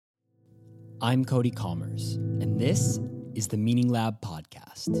I'm Cody Commerce, and this is the Meaning Lab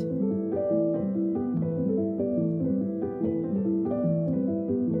podcast.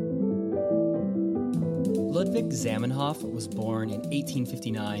 Ludwig Zamenhof was born in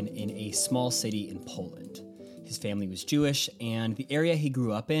 1859 in a small city in Poland. His family was Jewish, and the area he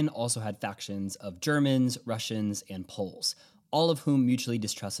grew up in also had factions of Germans, Russians, and Poles, all of whom mutually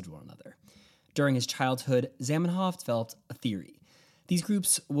distrusted one another. During his childhood, Zamenhof developed a theory. These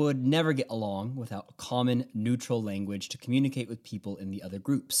groups would never get along without a common, neutral language to communicate with people in the other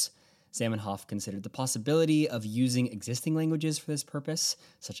groups. Zamenhof considered the possibility of using existing languages for this purpose,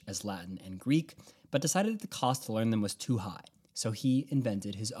 such as Latin and Greek, but decided that the cost to learn them was too high, so he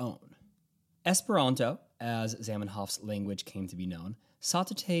invented his own. Esperanto, as Zamenhof's language came to be known, sought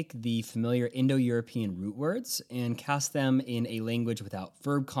to take the familiar Indo-European root words and cast them in a language without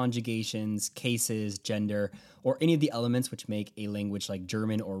verb conjugations, cases, gender, or any of the elements which make a language like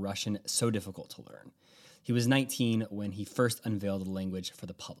German or Russian so difficult to learn. He was 19 when he first unveiled the language for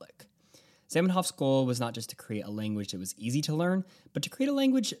the public. Zamenhof's goal was not just to create a language that was easy to learn, but to create a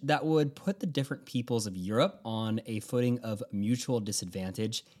language that would put the different peoples of Europe on a footing of mutual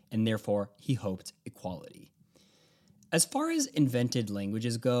disadvantage, and therefore, he hoped, equality. As far as invented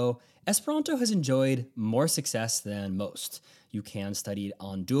languages go, Esperanto has enjoyed more success than most. You can study it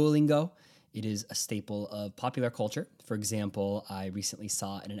on Duolingo. It is a staple of popular culture. For example, I recently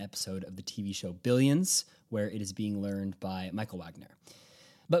saw in an episode of the TV show Billions, where it is being learned by Michael Wagner.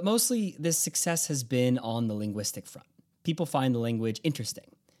 But mostly, this success has been on the linguistic front. People find the language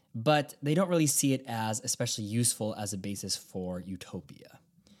interesting, but they don't really see it as especially useful as a basis for utopia.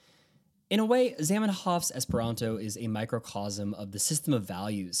 In a way, Zamenhof's Esperanto is a microcosm of the system of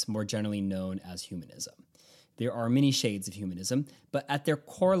values more generally known as humanism. There are many shades of humanism, but at their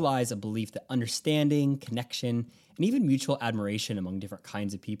core lies a belief that understanding, connection, and even mutual admiration among different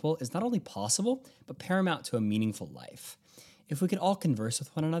kinds of people is not only possible, but paramount to a meaningful life. If we could all converse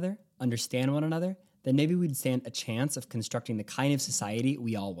with one another, understand one another, then maybe we'd stand a chance of constructing the kind of society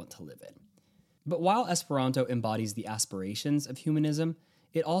we all want to live in. But while Esperanto embodies the aspirations of humanism,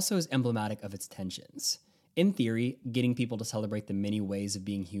 it also is emblematic of its tensions. In theory, getting people to celebrate the many ways of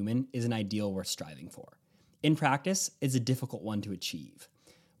being human is an ideal worth striving for. In practice, it's a difficult one to achieve.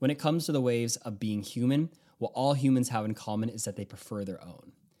 When it comes to the ways of being human, what all humans have in common is that they prefer their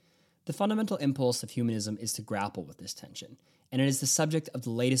own. The fundamental impulse of humanism is to grapple with this tension, and it is the subject of the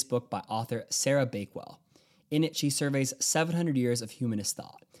latest book by author Sarah Bakewell. In it, she surveys 700 years of humanist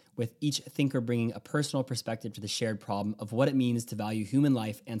thought, with each thinker bringing a personal perspective to the shared problem of what it means to value human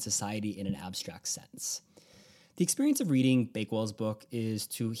life and society in an abstract sense. The experience of reading Bakewell's book is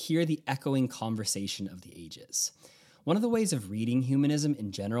to hear the echoing conversation of the ages. One of the ways of reading humanism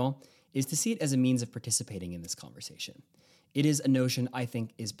in general is to see it as a means of participating in this conversation. It is a notion I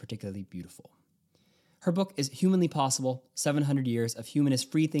think is particularly beautiful. Her book is Humanly Possible, 700 Years of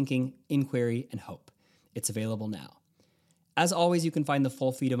Humanist Free Thinking, Inquiry, and Hope. It's available now. As always, you can find the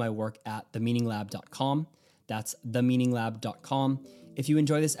full feed of my work at themeaninglab.com. That's themeaninglab.com. If you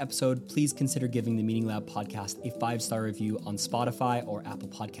enjoy this episode, please consider giving the Meaning Lab podcast a 5-star review on Spotify or Apple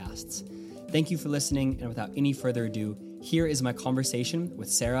Podcasts. Thank you for listening, and without any further ado, here is my conversation with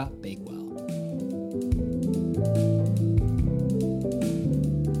Sarah Bakewell.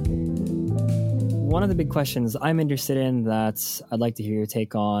 One of the big questions I'm interested in that I'd like to hear your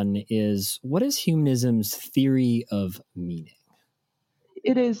take on is, what is humanism's theory of meaning?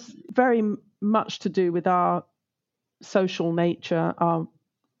 It is very much to do with our social nature, our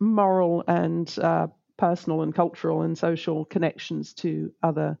moral and personal and cultural and social connections to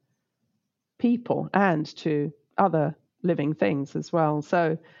other people and to other living things as well.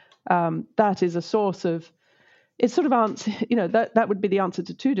 So that is a source of, it's sort of answer, that would be the answer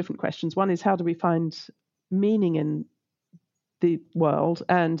to two different questions. One is, how do we find meaning in the world?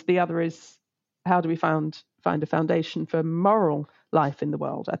 And the other is, how do we find a foundation for moral life in the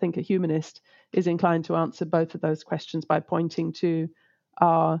world? I think a humanist is inclined to answer both of those questions by pointing to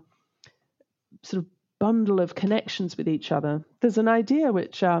our sort of bundle of connections with each other. There's an idea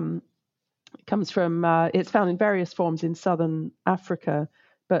which comes from, it's found in various forms in southern Africa,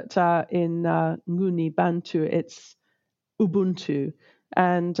 but in Nguni Bantu, it's Ubuntu.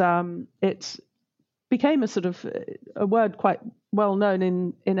 And it became a sort of a word quite well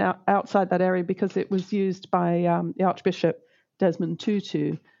known in outside that area because it was used by the Archbishop Desmond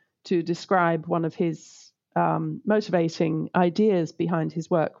Tutu to describe one of his motivating ideas behind his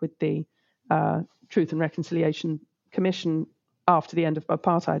work with the Truth and Reconciliation Commission after the end of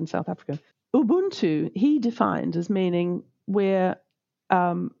apartheid in South Africa. Ubuntu, he defined as meaning we're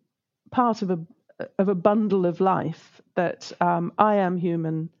part of a bundle of life, that I am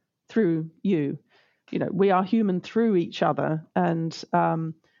human, through you. We are human through each other, and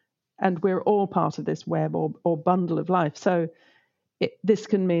we're all part of this web or bundle of life. So this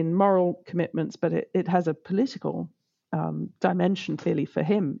can mean moral commitments, but it has a political dimension clearly for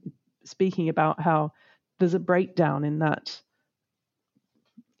him, speaking about how there's a breakdown in that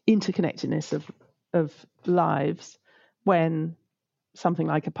interconnectedness of lives when something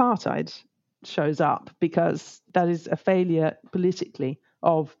like apartheid shows up, because that is a failure politically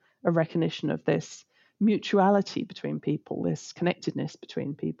of a recognition of this mutuality between people, this connectedness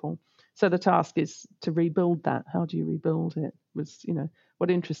between people. So the task is to rebuild that. How do you rebuild it? Was, what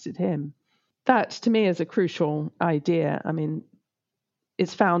interested him. That, to me, is a crucial idea. I mean,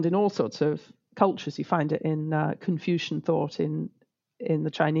 it's found in all sorts of cultures. You find it in Confucian thought, in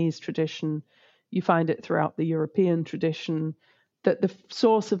the Chinese tradition. You find it throughout the European tradition, that the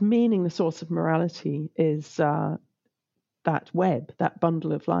source of meaning, the source of morality is that web, that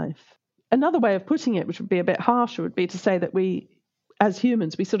bundle of life. Another way of putting it, which would be a bit harsher, would be to say that we, as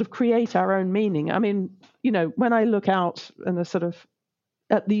humans, we sort of create our own meaning. I mean, when I look out and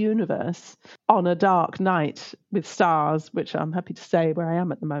at the universe on a dark night with stars, which I'm happy to say where I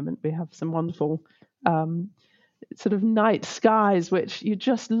am at the moment, we have some wonderful sort of night skies, which you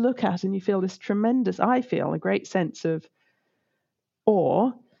just look at and you feel this tremendous, I feel a great sense of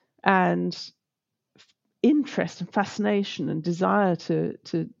awe and interest and fascination and desire to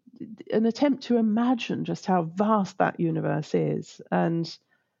an attempt to imagine just how vast that universe is and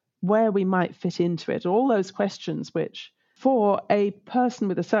where we might fit into it. All those questions which, for a person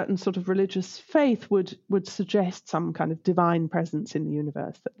with a certain sort of religious faith, would suggest some kind of divine presence in the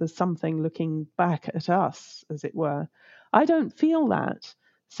universe, that there's something looking back at us, as it were. I don't feel that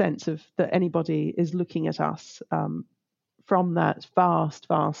sense of that anybody is looking at us from that vast,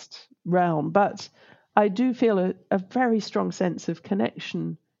 vast realm. But I do feel a very strong sense of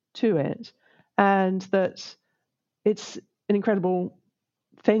connection to it, and that it's an incredible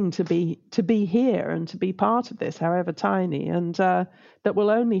thing to be here and to be part of this, however tiny, and that we'll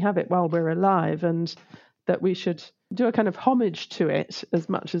only have it while we're alive, and that we should do a kind of homage to it as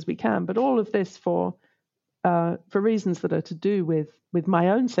much as we can. But all of this for reasons that are to do with my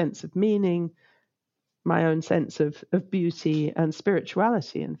own sense of meaning, my own sense of beauty and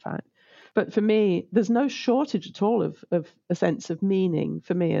spirituality, in fact. But for me, there's no shortage at all of a sense of meaning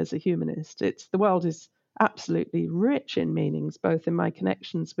for me as a humanist. The world is absolutely rich in meanings, both in my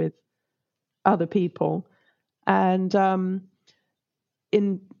connections with other people and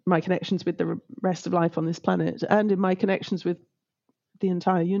in my connections with the rest of life on this planet, and in my connections with the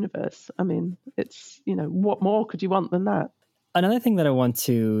entire universe. I mean, it's, what more could you want than that? Another thing that I want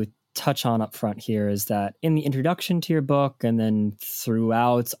to touch on up front here is that in the introduction to your book, and then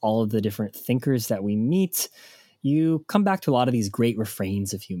throughout all of the different thinkers that we meet, you come back to a lot of these great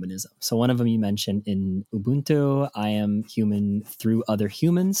refrains of humanism. So one of them you mentioned in Ubuntu, I am human through other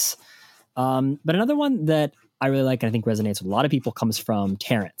humans. But another one that I really like and I think resonates with a lot of people comes from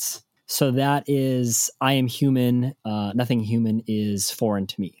Terence. So that is, I am human, nothing human is foreign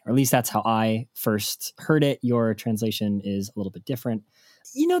to me. Or at least that's how I first heard it. Your translation is a little bit different.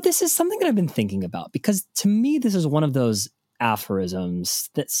 This is something that I've been thinking about, because to me, this is one of those aphorisms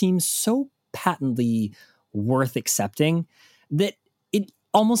that seems so patently worth accepting that it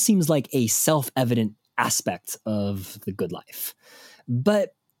almost seems like a self-evident aspect of the good life.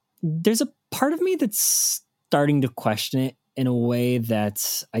 But there's a part of me that's starting to question it in a way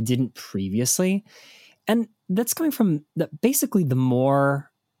that I didn't previously. And that's coming from that basically the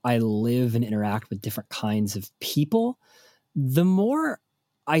more I live and interact with different kinds of people, the more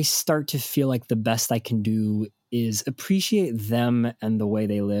I start to feel like the best I can do is appreciate them and the way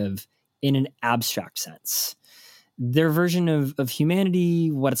they live in an abstract sense. Their version of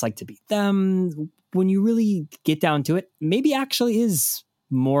humanity, what it's like to be them, when you really get down to it, maybe actually is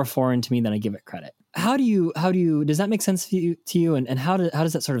more foreign to me than I give it credit. How do you, does that make sense to you? And how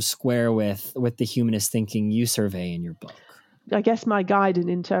does that sort of square with the humanist thinking you survey in your book? I guess my guide in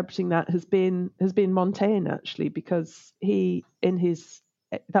interpreting that has been Montaigne, actually, because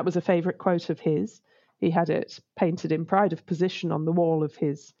that was a favorite quote of his. He had it painted in pride of position on the wall of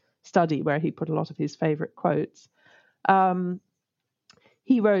his study, where he put a lot of his favorite quotes.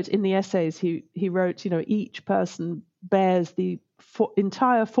 He wrote in the essays, he wrote, each person bears the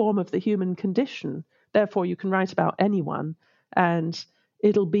entire form of the human condition. Therefore, you can write about anyone and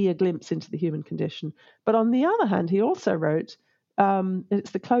it'll be a glimpse into the human condition. But on the other hand, he also wrote,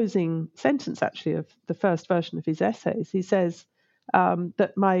 it's the closing sentence, actually, of the first version of his essays. He says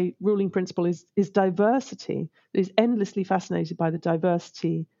that my ruling principle is diversity. He's endlessly fascinated by the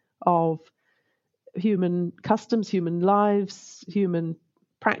diversity of human customs, human lives, human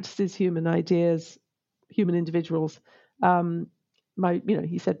practices, human ideas, human individuals.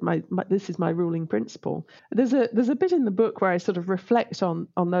 He said, this is my ruling principle. There's a bit in the book where I sort of reflect on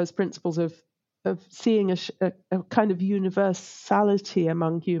those principles of seeing a kind of universality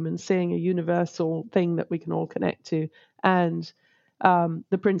among humans, seeing a universal thing that we can all connect to, and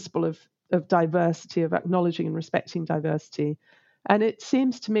the principle of diversity, of acknowledging and respecting diversity. And it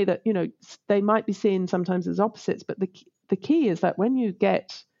seems to me that, they might be seen sometimes as opposites, but the key is that when you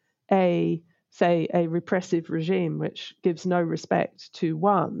get a repressive regime which gives no respect to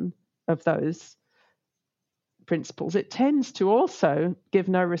one of those principles, it tends to also give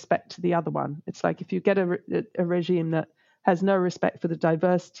no respect to the other one. It's like if you get a regime that has no respect for the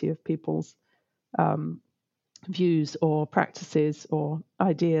diversity of people's views or practices or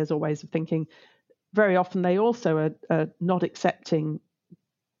ideas or ways of thinking, very often they also are not accepting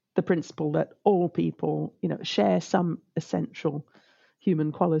the principle that all people, share some essential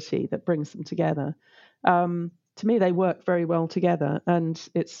human quality that brings them together. To me, they work very well together, and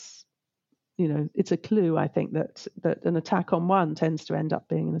it's a clue, I think, that an attack on one tends to end up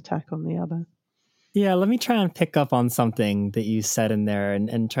being an attack on the other. Yeah, let me try and pick up on something that you said in there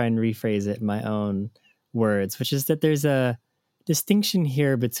and try and rephrase it in my own words, which is that there's a distinction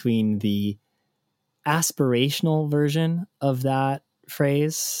here between the aspirational version of that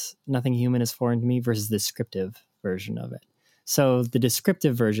phrase, nothing human is foreign to me, versus the descriptive version of it. So the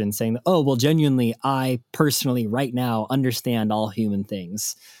descriptive version saying, genuinely, I personally right now understand all human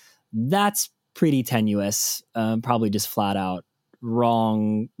things. That's pretty tenuous, probably just flat out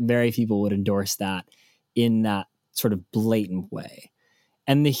wrong. Very few people would endorse that in that sort of blatant way.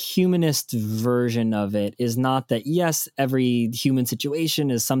 And the humanist version of it is not that, yes, every human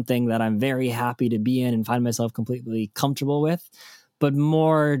situation is something that I'm very happy to be in and find myself completely comfortable with, but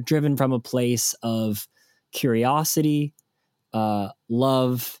more driven from a place of curiosity,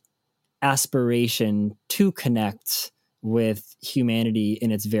 love, aspiration to connect with humanity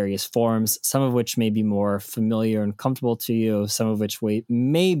in its various forms, some of which may be more familiar and comfortable to you, some of which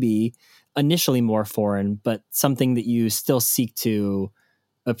may be initially more foreign, but something that you still seek to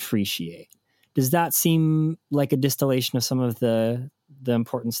appreciate. Does that seem like a distillation of some of the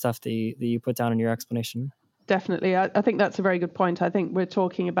important stuff that you put down in your explanation? Definitely. I think that's a very good point. I think we're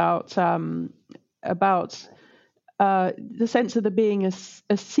talking about the sense of there being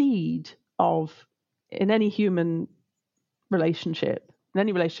a seed of, in any human relationship, in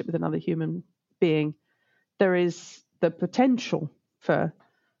any relationship with another human being, there is the potential for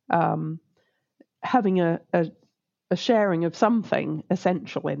having a sharing of something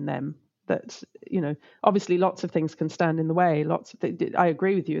essential in them. That, obviously lots of things can stand in the way. I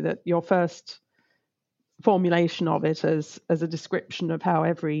agree with you that your first formulation of it as a description of how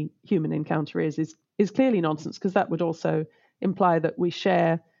every human encounter is clearly nonsense, because that would also imply that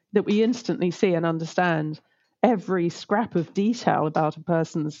we instantly see and understand every scrap of detail about a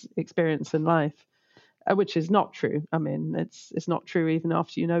person's experience in life, which is not true. I mean, it's not true even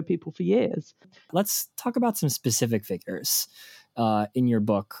after you know people for years. Let's talk about some specific figures in your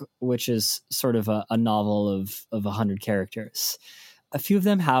book, which is sort of a novel of 100 characters. A few of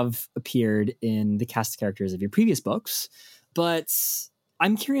them have appeared in the cast of characters of your previous books, but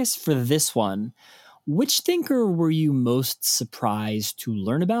I'm curious for this one, which thinker were you most surprised to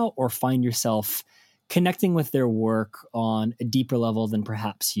learn about or find yourself connecting with their work on a deeper level than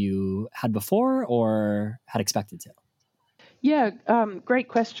perhaps you had before or had expected to? Yeah, great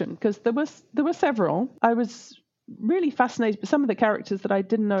question, because there were several. I was really fascinated with some of the characters that I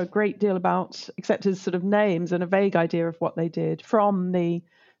didn't know a great deal about, except as sort of names and a vague idea of what they did. The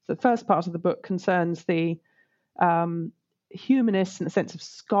first part of the book concerns the humanists, in the sense of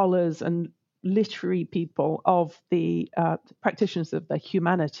scholars and literary people of the practitioners of the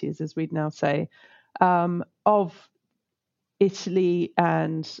humanities, as we'd now say, of Italy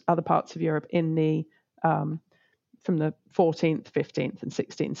and other parts of Europe from the 14th, 15th, and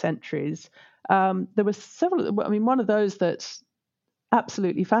 16th centuries. There were several. I mean, one of those that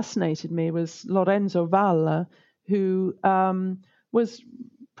absolutely fascinated me was Lorenzo Valla, who was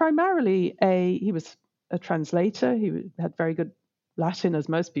primarily he was a translator. He had very good Latin, as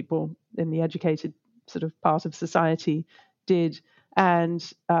most people in the educated sort of part of society did,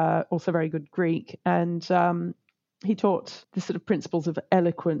 and also very good Greek. And he taught the sort of principles of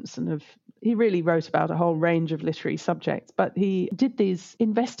eloquence he really wrote about a whole range of literary subjects, but he did these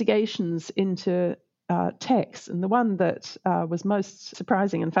investigations into texts. And the one that was most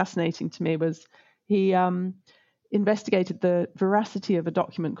surprising and fascinating to me was he investigated the veracity of a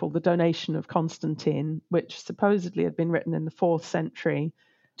document called the Donation of Constantine, which supposedly had been written in the 4th century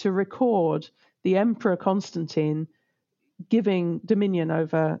to record the Emperor Constantine giving dominion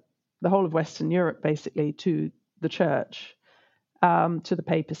over the whole of Western Europe, basically, to the church, to the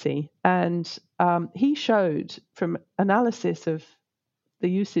papacy. And he showed from analysis of the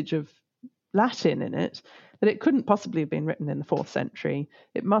usage of Latin in it that it couldn't possibly have been written in the 4th century.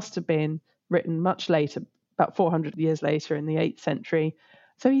 It must have been written much later, about 400 years later in the 8th century.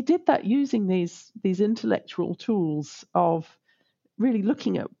 So he did that using these intellectual tools of really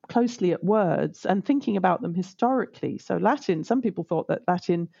looking closely at words and thinking about them historically. So Latin, some people thought that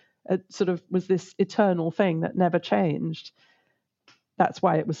Latin sort of was this eternal thing that never changed. That's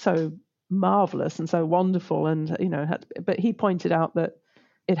why it was so marvelous and so wonderful. And, but he pointed out that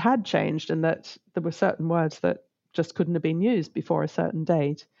it had changed and that there were certain words that just couldn't have been used before a certain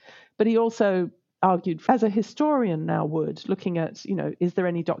date. But he also argued, as a historian now would, looking at, is there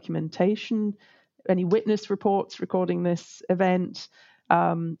any documentation, any witness reports recording this event?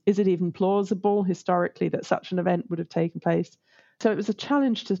 Is it even plausible historically that such an event would have taken place? So it was a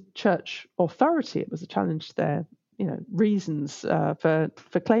challenge to church authority. It was a challenge to their, reasons for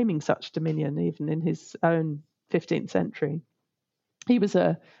claiming such dominion, even in his own 15th century. He was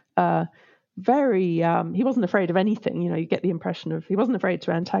he wasn't afraid of anything. You get the impression of he wasn't afraid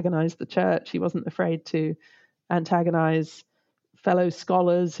to antagonize the church. He wasn't afraid to antagonize fellow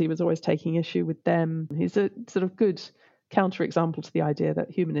scholars. He was always taking issue with them. He's a sort of good counterexample to the idea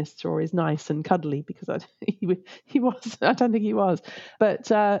that humanists are always nice and cuddly, because I don't think he was, but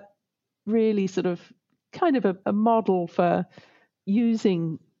really sort of kind of a model for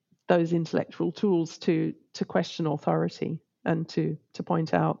using those intellectual tools to question authority and to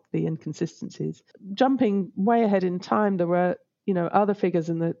point out the inconsistencies. Jumping way ahead in time, there were other figures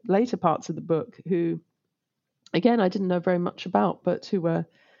in the later parts of the book who, again, I didn't know very much about, but who were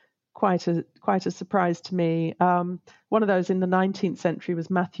quite a surprise to me. One of those in the 19th century was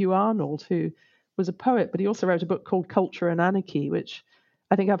Matthew Arnold, who was a poet, but he also wrote a book called Culture and Anarchy, which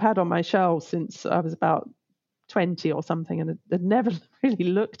I think I've had on my shelves since I was about 20 or something, and had never really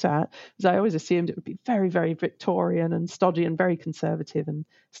looked at, because I always assumed it would be very, very Victorian and stodgy and very conservative and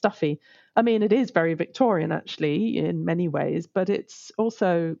stuffy. I mean, it is very Victorian, actually, in many ways, but it's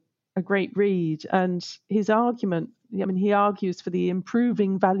also a great read. And his argument, he argues for the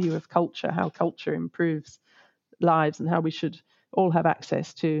improving value of culture, how culture improves lives and how we should all have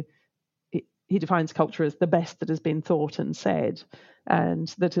access to. He defines culture as the best that has been thought and said,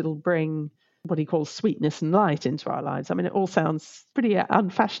 and that it'll bring what he calls sweetness and light into our lives. I mean, it all sounds pretty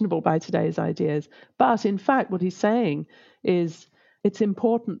unfashionable by today's ideas, but in fact, what he's saying is it's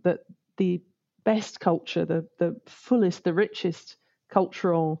important that the best culture, the fullest, the richest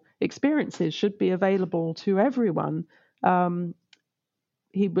cultural experiences should be available to everyone.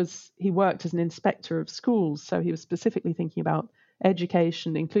 He worked as an inspector of schools, so he was specifically thinking about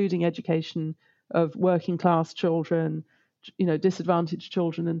education, including education of working class children, disadvantaged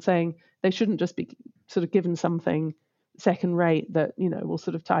children, and saying they shouldn't just be sort of given something second rate that will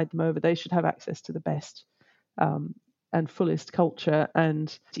sort of tide them over. They should have access to the best and fullest culture.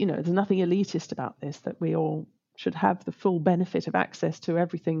 And there's nothing elitist about this, that we all should have the full benefit of access to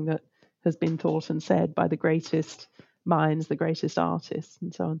everything that has been thought and said by the greatest minds, the greatest artists,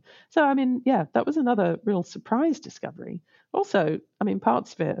 and so on. So, that was another real surprise discovery. Also,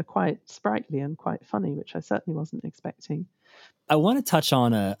 parts of it are quite sprightly and quite funny, which I certainly wasn't expecting. I want to touch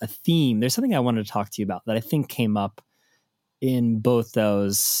on a theme. There's something I wanted to talk to you about that I think came up in both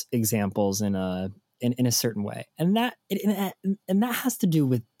those examples in a certain way, and that has to do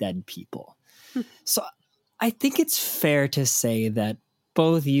with dead people. So I think it's fair to say that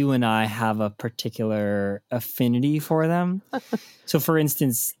both you and I have a particular affinity for them. So, for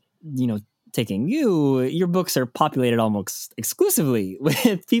instance, taking your books are populated almost exclusively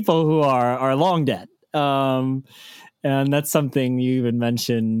with people who are long dead. And that's something you even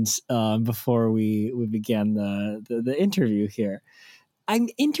mentioned before we began the interview here. I'm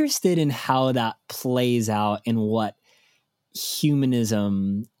interested in how that plays out in what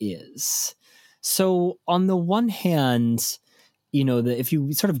humanism is. So on the one hand, if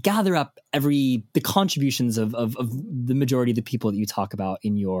you sort of gather up the contributions of the majority of the people that you talk about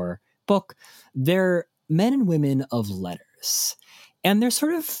in your book, they're men and women of letters. And they're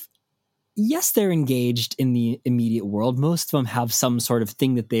sort of, yes, they're engaged in the immediate world. Most of them have some sort of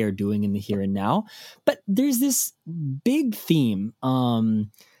thing that they are doing in the here and now. But there's this big theme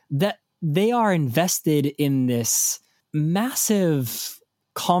that they are invested in this massive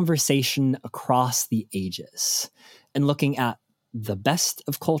conversation across the ages and looking at the best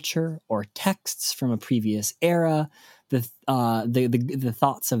of culture or texts from a previous era, the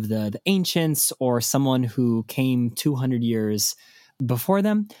thoughts of the ancients or someone who came 200 years before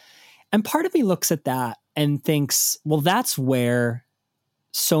them. And part of me looks at that and thinks, well, that's where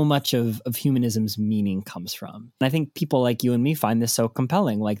so much of humanism's meaning comes from. And I think people like you and me find this so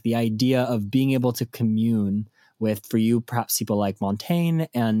compelling, like the idea of being able to commune with, for you, perhaps people like Montaigne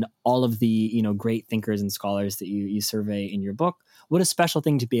and all of the, great thinkers and scholars that you survey in your book. What a special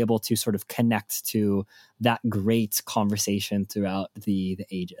thing to be able to sort of connect to that great conversation throughout the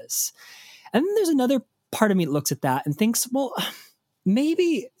ages. And then there's another part of me that looks at that and thinks, well,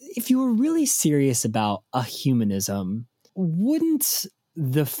 maybe if you were really serious about a humanism, wouldn't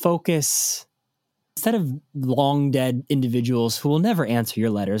the focus, instead of long dead individuals who will never answer your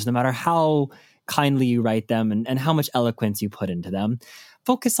letters, no matter how kindly you write them and how much eloquence you put into them,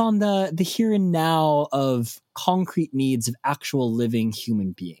 focus on the here and now of concrete needs of actual living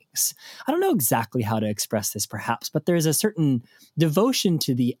human beings? I don't know exactly how to express this, perhaps, but there's a certain devotion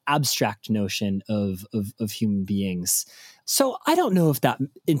to the abstract notion of human beings. So I don't know if that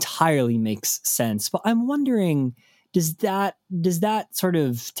entirely makes sense, but I'm wondering, does that sort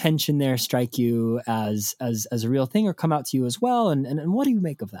of tension there strike you as a real thing, or come out to you as well? And what do you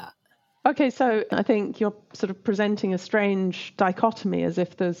make of that? Okay, so I think you're sort of presenting a strange dichotomy, as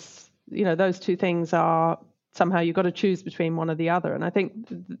if there's, those two things are somehow you've got to choose between one or the other. And I think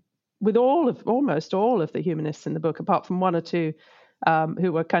with almost all of the humanists in the book, apart from one or two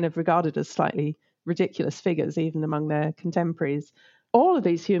who were kind of regarded as slightly ridiculous figures, even among their contemporaries, all of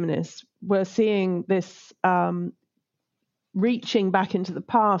these humanists were seeing this reaching back into the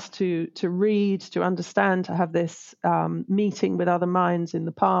past to read, to understand, to have this meeting with other minds in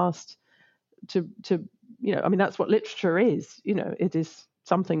the past. That's what literature is. It is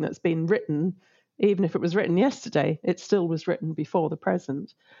something that's been written, even if it was written yesterday, it still was written before the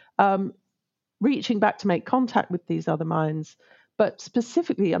present. Reaching back to make contact with these other minds, but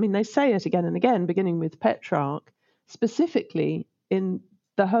specifically, they say it again and again, beginning with Petrarch, specifically in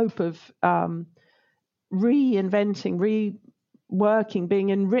the hope of reinventing, reworking, being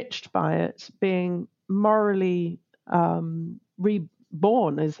enriched by it, being morally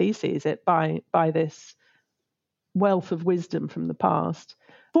reborn, as he sees it, by this wealth of wisdom from the past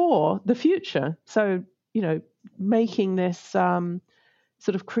for the future. So, making this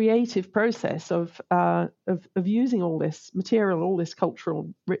sort of creative process of using all this material, all this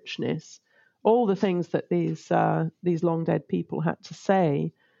cultural richness, all the things that these long dead people had to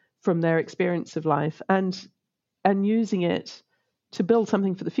say from their experience of life, and using it to build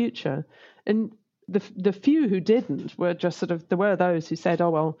something for the future. And the few who didn't were just sort of, there were those who said, oh,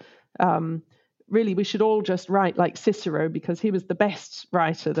 well, really, we should all just write like Cicero because he was the best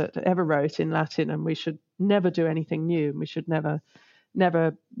writer that ever wrote in Latin, and we should never do anything new, and we should never,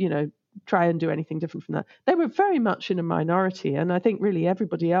 try and do anything different from that. They were very much in a minority, and I think really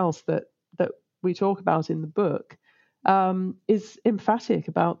everybody else that we talk about in the book is emphatic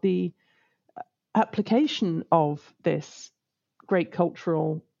about the application of this great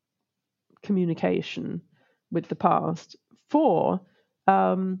cultural communication with the past for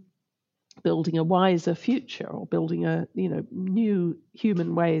building a wiser future, or building a new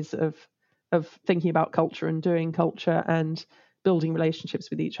human ways of thinking about culture and doing culture, and building relationships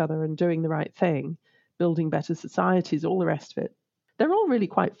with each other and doing the right thing, building better societies, all the rest of it. They're all really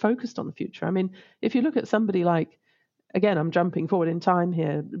quite focused on the future. If you look at somebody like, again, I'm jumping forward in time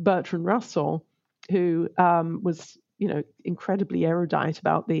here, Bertrand Russell, who was incredibly erudite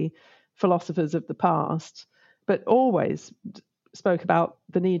about the philosophers of the past, but always spoke about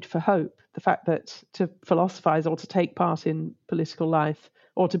the need for hope, the fact that to philosophize or to take part in political life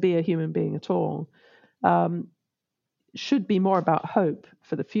or to be a human being at all should be more about hope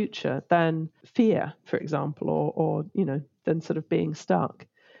for the future than fear, for example, or than sort of being stuck.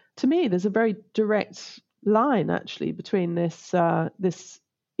 To me, there's a very direct line actually between this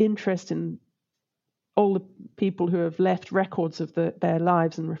interest in all the people who have left records of their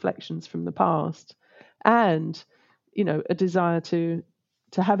lives and reflections from the past, and a desire to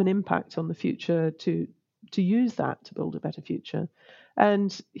have an impact on the future, to use that to build a better future.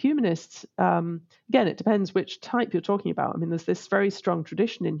 And humanists, again, it depends which type you're talking about. There's this very strong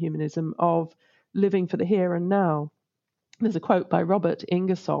tradition in humanism of living for the here and now. There's a quote by Robert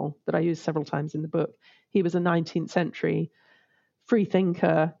Ingersoll that I use several times in the book. He was a 19th century free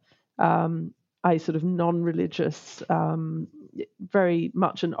thinker, a sort of non-religious, very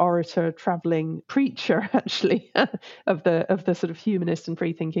much an orator, traveling preacher, actually, of the sort of humanist and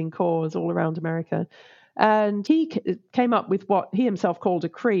free-thinking cause all around America. And he came up with what he himself called a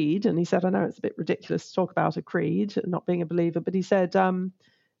creed. And he said, I know it's a bit ridiculous to talk about a creed, not being a believer, but he said,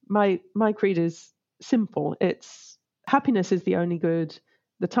 my creed is simple. It's happiness is the only good.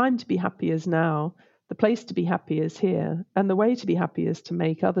 The time to be happy is now. The place to be happy is here. And the way to be happy is to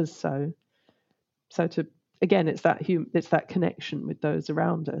make others so. So again, it's that connection with those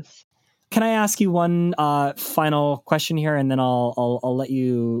around us. Can I ask you one final question here, and then I'll let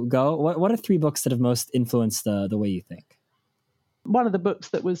you go? What are 3 books that have most influenced the way you think? One of the books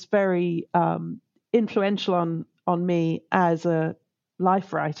that was very influential on me as a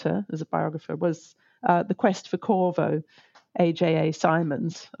life writer, as a biographer, was The Quest for Corvo, A.J.A.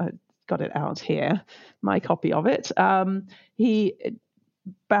 Symonds. I got it out here, my copy of it.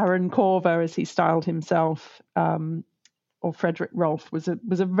 Baron Corvo, as he styled himself, or Frederick Rolfe, was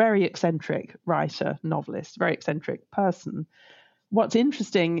a very eccentric writer, novelist, very eccentric person. What's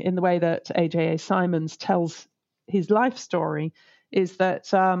interesting in the way that A.J.A. Symonds tells his life story is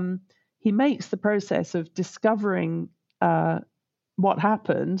that he makes the process of discovering what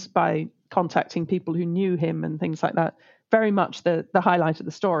happened by contacting people who knew him and things like that very much the highlight of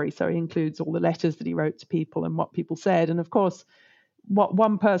the story. So he includes all the letters that he wrote to people and what people said. And of course,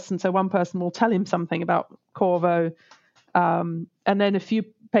 one person will tell him something about Corvo, and then a few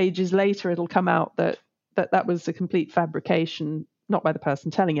pages later it'll come out that was a complete fabrication, not by the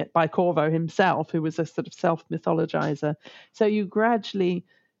person telling it, by Corvo himself, who was a sort of self-mythologizer. So you gradually,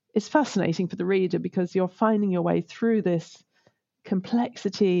 it's fascinating for the reader because you're finding your way through this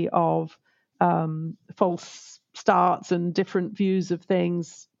complexity of false starts and different views of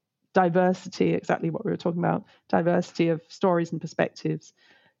things, diversity, exactly what we were talking about, diversity of stories and perspectives.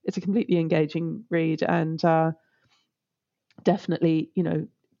 It's a completely engaging read, and definitely,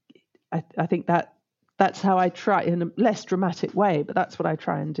 I think that's how I try, in a less dramatic way, but that's what I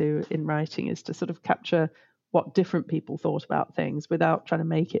try and do in writing, is to sort of capture what different people thought about things without trying to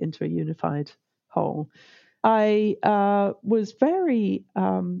make it into a unified whole. I was very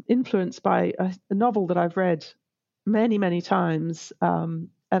influenced by a novel that I've read many, many times, and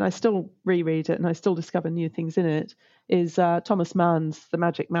I still reread it and I still discover new things in it, is Thomas Mann's The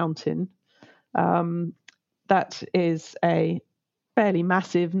Magic Mountain. That is a fairly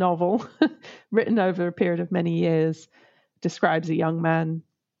massive novel written over a period of many years, describes a young man.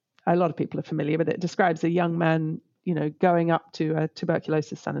 A lot of people are familiar with it. Describes a young man, going up to a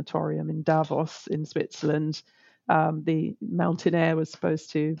tuberculosis sanatorium in Davos in Switzerland. The mountain air was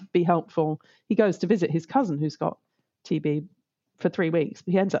supposed to be helpful. He goes to visit his cousin who's got TB for 3 weeks,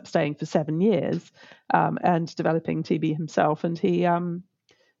 but he ends up staying for 7 years and developing TB himself. And he, a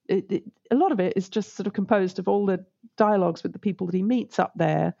lot of it is just sort of composed of all the dialogues with the people that he meets up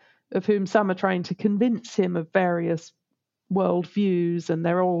there, of whom some are trying to convince him of various world views, and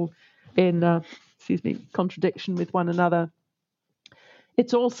they're all in contradiction with one another.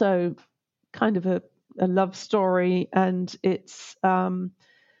 It's also kind of a love story, and it's full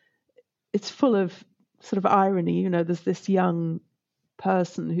of sort of irony. There's this young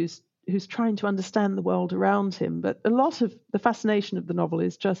person who's trying to understand the world around him, but a lot of the fascination of the novel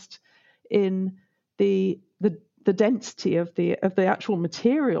is just in the density of the actual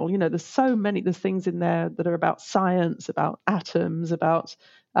material. There's things in there that are about science, about atoms, about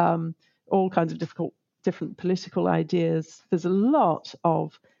all kinds of different political ideas. There's a lot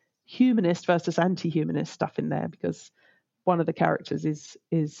of humanist versus anti-humanist stuff in there, because one of the characters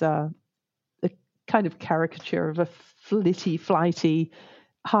is a kind of caricature of a flighty,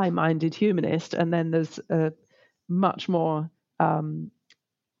 high-minded humanist, and then there's a much more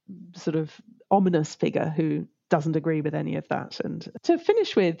sort of ominous figure who doesn't agree with any of that. And to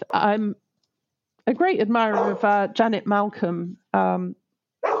finish with, I'm a great admirer of Janet Malcolm.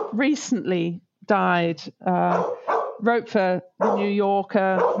 Recently died, wrote for The New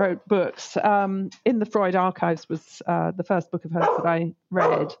Yorker, wrote books. In the Freud Archives was the first book of hers that I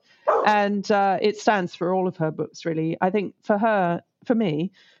read. And it stands for all of her books, really. I think for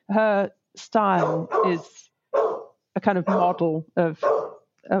me, her style is a kind of model of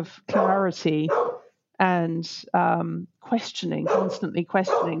clarity and constantly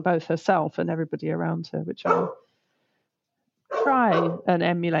questioning both herself and everybody around her, which I try and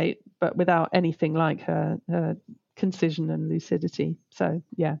emulate, but without anything like her concision and lucidity. So,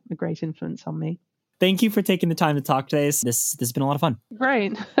 yeah, a great influence on me. Thank you for taking the time to talk today. This has been a lot of fun.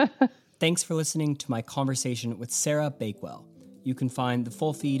 Great. Thanks for listening to my conversation with Sarah Bakewell. You can find the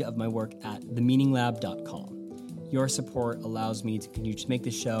full feed of my work at themeaninglab.com. Your support allows me to continue to make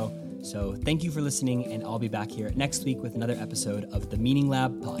this show, so thank you for listening, and I'll be back here next week with another episode of the Meaning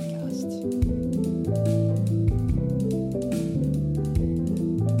Lab podcast.